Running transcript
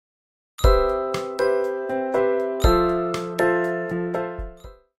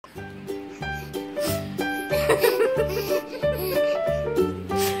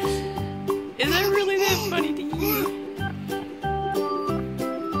Is that really that funny to you?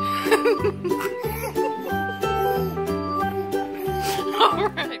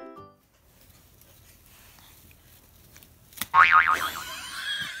 Alright.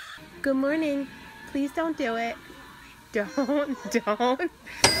 Good morning. Please don't do it. Don't.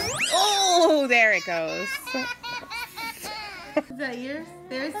 Oh, there it goes. Is that yours?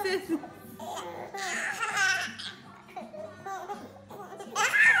 There's this.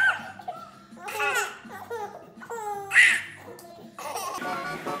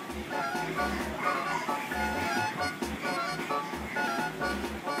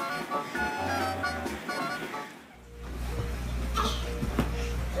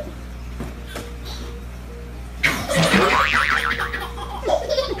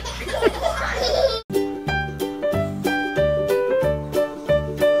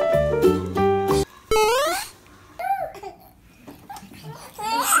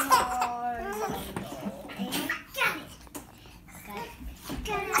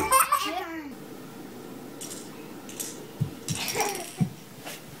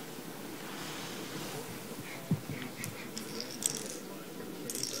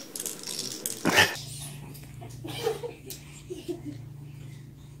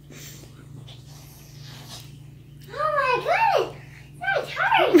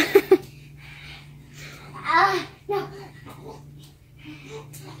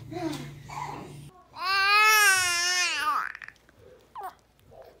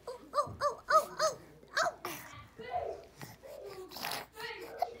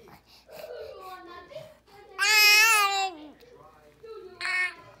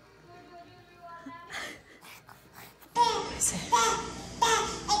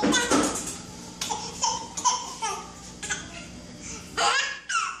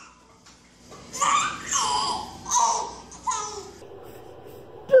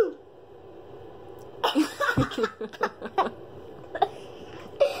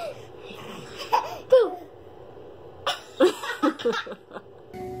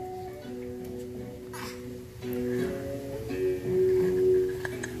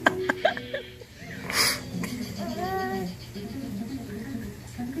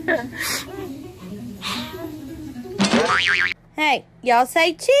 Hey, y'all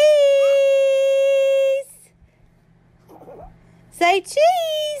say cheese! Say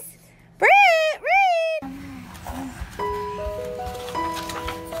cheese! Brett, read!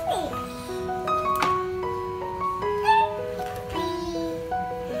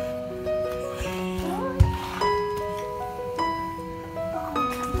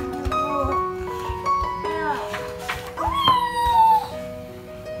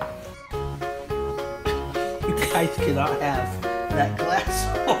 You guys cannot have that glass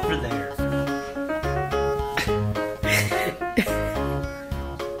over there.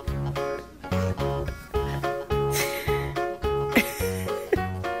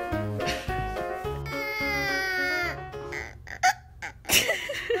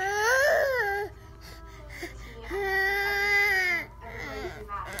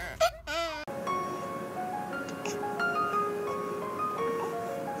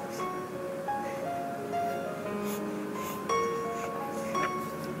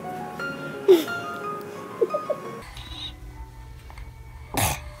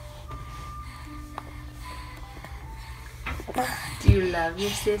 Do you love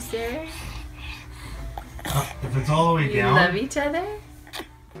your sister? If it's all the way You down. love each other?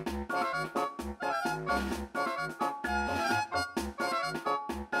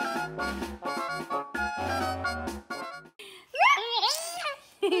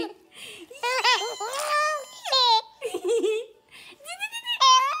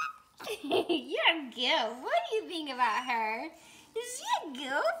 You're a goof. What do you think about her? Is she a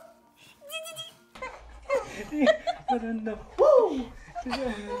goof? But no. Woo!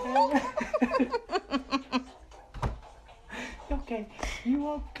 Okay, you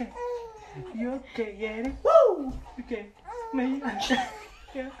okay? You okay, Annie? Woo! Okay, me.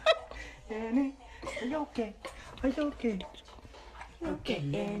 Yeah, Annie, are you okay? Are you okay? Okay,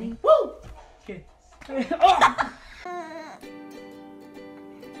 Annie. Woo! Okay. Oh!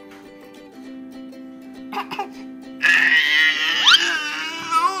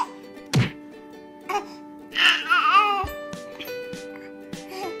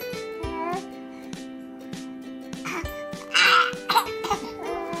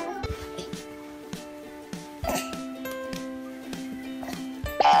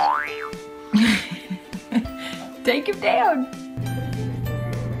 Take him down.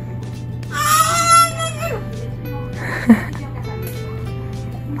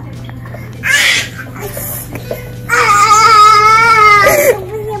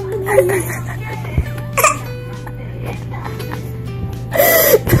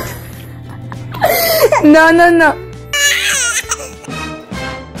 No, no, no.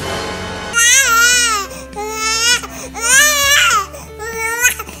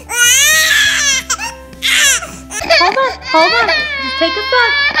 Hold on. Just take a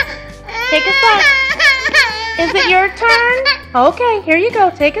suck. Take a suck. Is it your turn? Okay, here you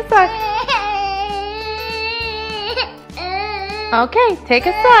go. Take a suck. Okay, take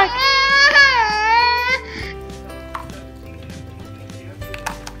a suck.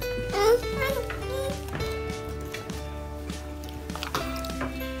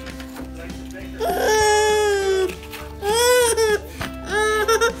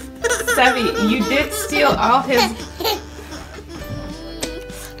 Savvy, you did steal all his...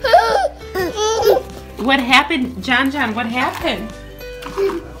 What happened? John, what happened?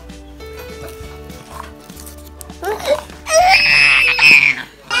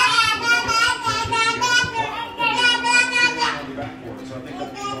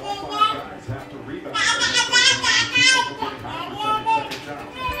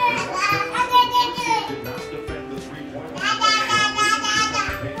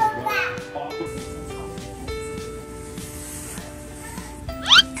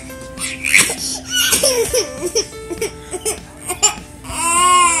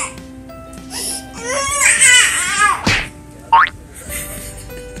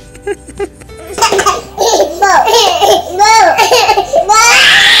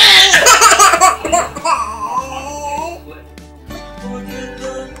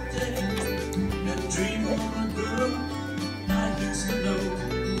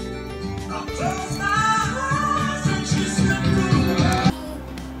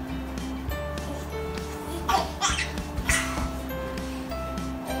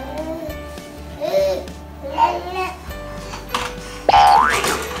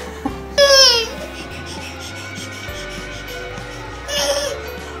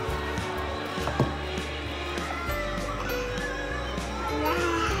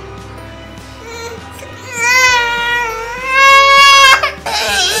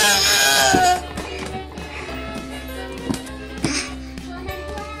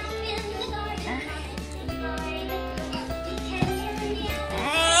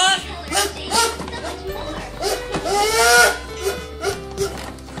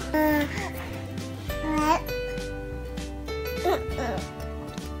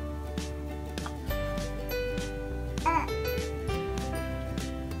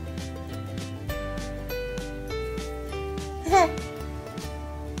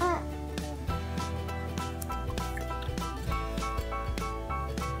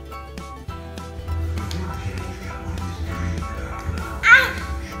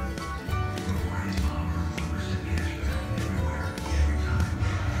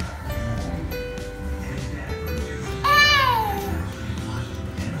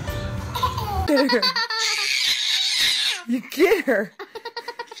 You get her.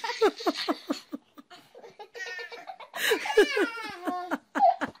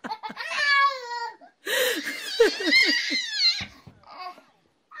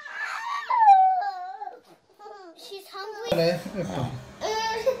 She's hungry.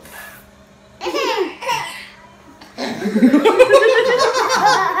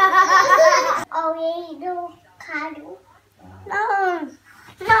 Oído, caro. No.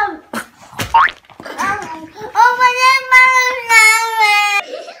 No.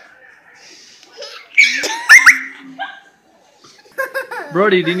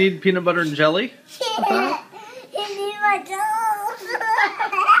 Brody, do you need peanut butter and jelly? Some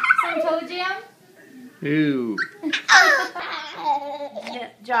toe jam? Ew.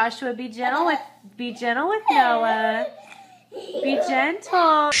 Joshua, be gentle with Noah. Be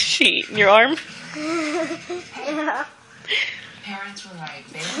gentle. She eating your arm? Parents were right,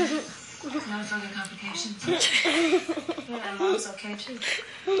 baby. No further complications. Yeah, mom's okay too.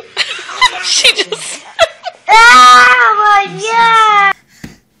 She just... Oh my God!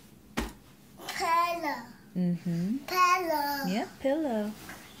 Pillow. Mm-hmm. Pillow. Yep, pillow.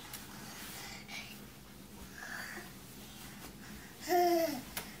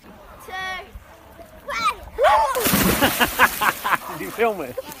 You film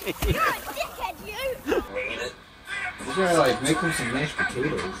it. You're a dickhead, you! We're gonna like make them some mashed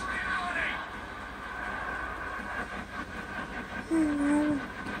potatoes.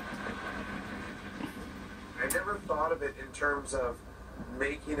 I never thought of it in terms of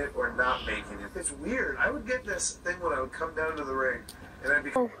making it or not making it. It's weird. I would get this thing when I would come down to the ring, and I'd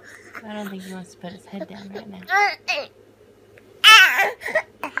be. I don't think he wants to put his head down right now.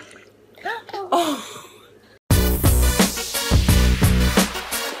 Oh.